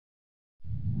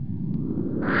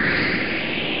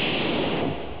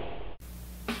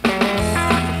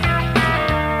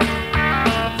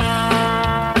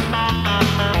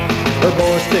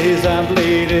stays out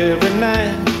late every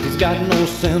night. He's got no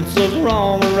sense of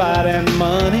wrong or right, and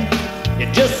money,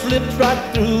 it just slips right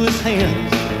through his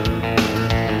hands.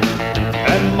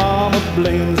 And Mama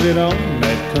blames it on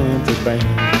that country band.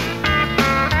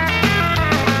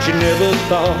 She never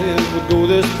thought it would go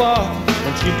this far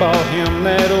when she bought him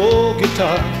that old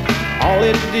guitar. All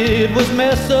it did was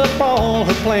mess up all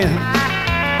her plans.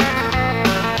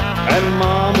 And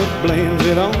Mama blames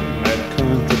it on that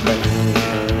country band.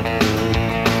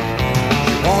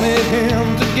 She wanted him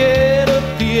to get a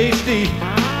PhD,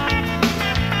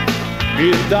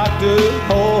 be a doctor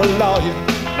or a lawyer,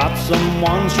 not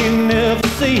someone she never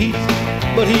sees.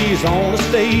 But he's on the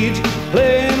stage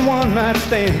playing one night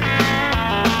stand.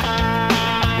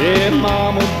 Yeah,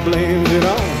 Mama blames it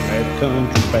on that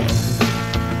country band.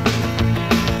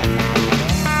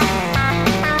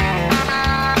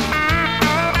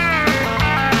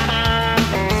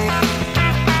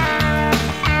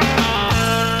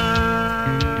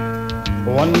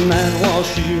 One night while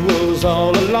she was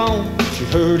all alone, she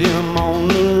heard him on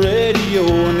the radio,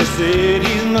 and they said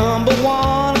he's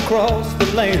 #1 across the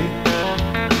land.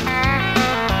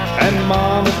 And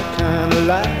Mama kinda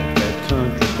liked that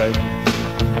country band.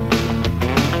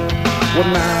 Well,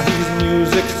 now he's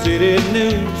Music City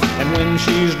News, and when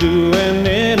she's doing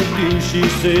interviews, she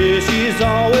says she's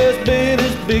always been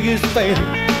his biggest fan.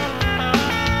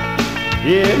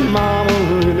 Yeah, Mama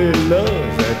really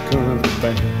loves that country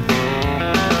band.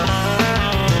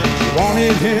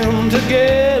 Wanted him to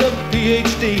get a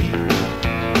PhD,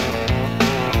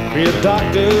 be a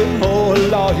doctor or a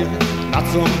lawyer, not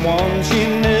someone she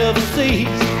never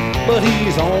sees. But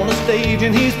he's on the stage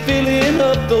and he's filling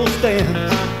up those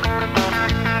stands.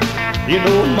 You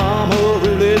know Mama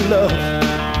really loves,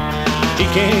 she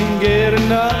can't get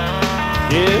enough.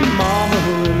 Yeah, Mama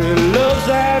really loves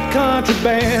that country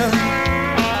band.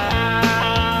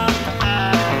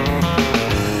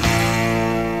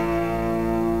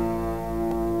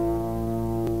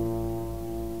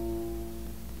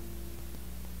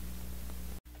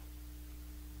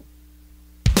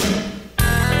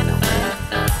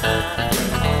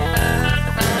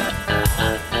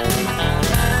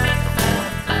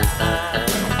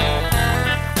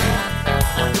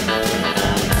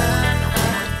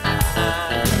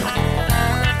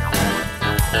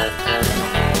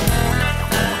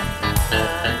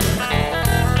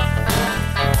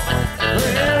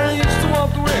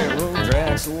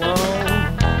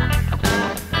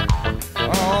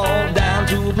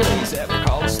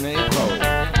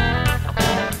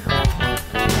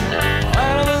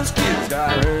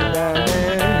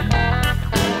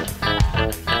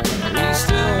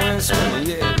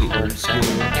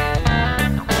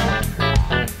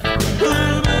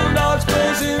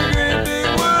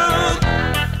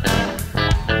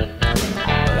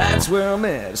 Where I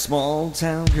met a small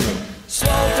town girl.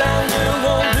 Small town girl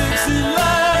on Dixie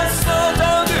Line. Small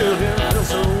town girl didn't feel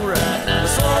so right. The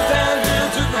small town girl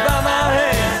took me by my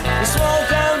hand. The small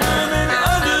town girl made me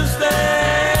understand.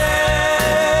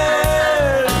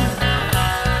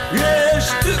 Yeah,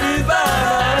 she took me by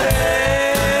my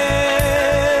hand.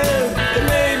 It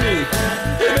made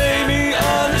me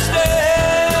understand.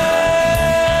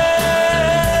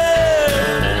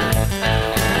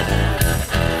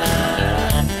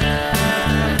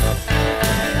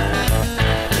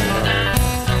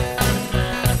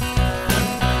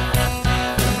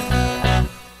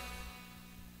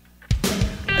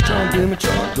 In my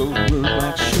truck, go to work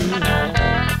like a shoe.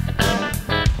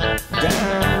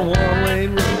 Down a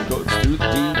one-lane road, goes through the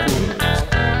deep woods.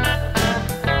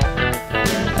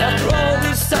 After all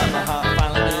this time, my heart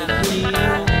finally did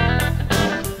heal.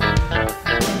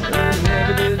 It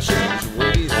never did change the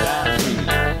ways that I feel.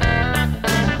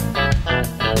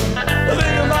 I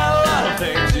think about a lot of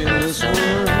things in this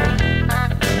world.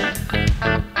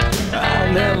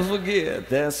 I'll never forget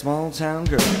that small town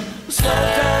girl. Small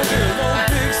town girl on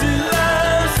Dixie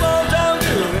Line. Small town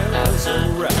girl didn't feel so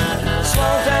right.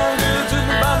 Small town girl took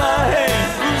me by my hand.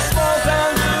 Small town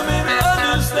girl made me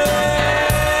understand.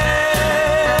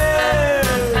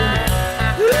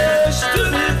 Yeah, she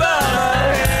took me by my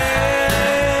hand.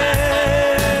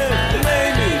 It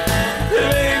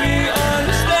made me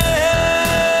understand.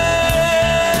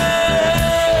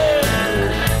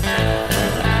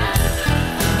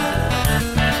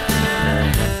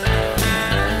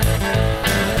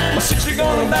 My 60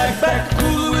 going back,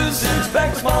 cooler with a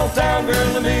six-pack. Small town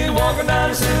girl and me walking down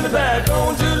the city back,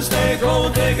 going to the snake hole,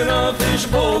 taking a fish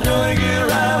pole, gonna get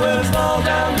right with a small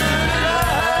town girl tonight.